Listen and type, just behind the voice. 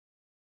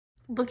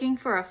Looking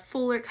for a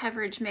fuller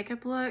coverage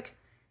makeup look?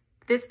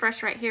 This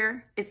brush right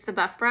here, it's the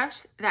Buff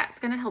brush. That's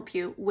gonna help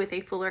you with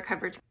a fuller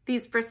coverage.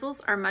 These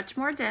bristles are much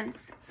more dense,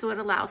 so it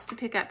allows to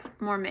pick up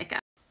more makeup.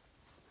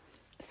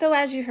 So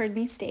as you heard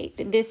me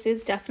state, this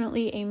is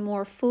definitely a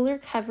more fuller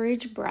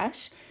coverage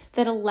brush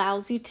that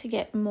allows you to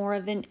get more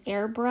of an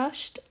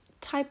airbrushed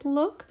type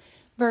look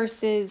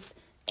versus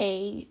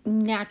a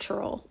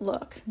natural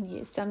look.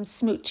 Some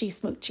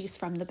smoochies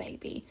from the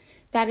baby.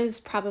 That is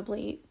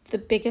probably the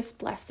biggest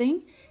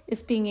blessing,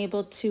 is being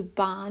able to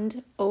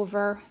bond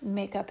over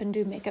makeup and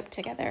do makeup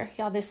together.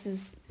 Y'all,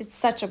 it's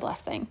such a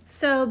blessing.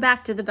 So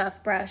back to the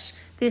Buff brush.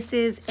 This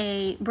is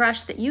a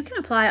brush that you can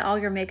apply all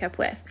your makeup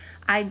with.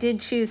 I did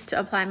choose to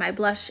apply my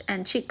blush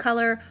and cheek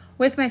color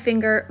with my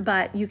finger,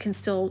 but you can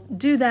still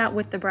do that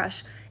with the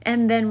brush.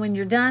 And then when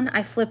you're done,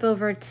 I flip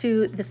over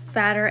to the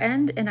fatter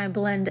end and I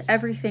blend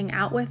everything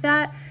out with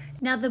that.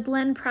 Now the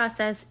blend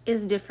process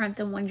is different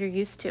than what you're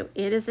used to.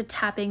 It is a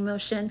tapping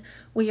motion.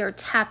 We are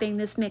tapping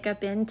this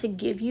makeup in to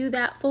give you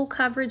that full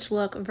coverage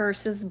look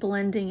versus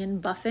blending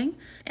and buffing.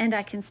 And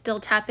I can still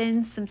tap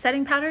in some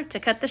setting powder to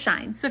cut the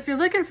shine. So if you're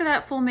looking for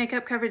that full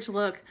makeup coverage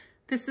look,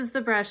 this is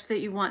the brush that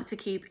you want to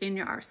keep in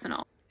your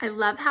arsenal. I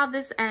love how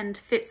this end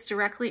fits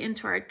directly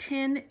into our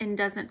tin and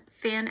doesn't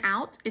fan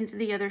out into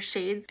the other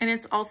shades. And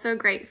it's also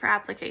great for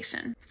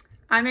application.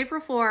 I'm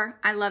April 4.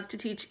 I love to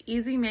teach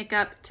easy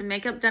makeup to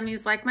makeup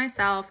dummies like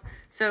myself.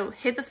 So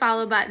hit the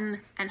follow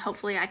button and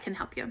hopefully I can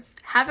help you.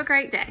 Have a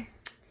great day.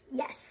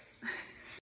 Yes.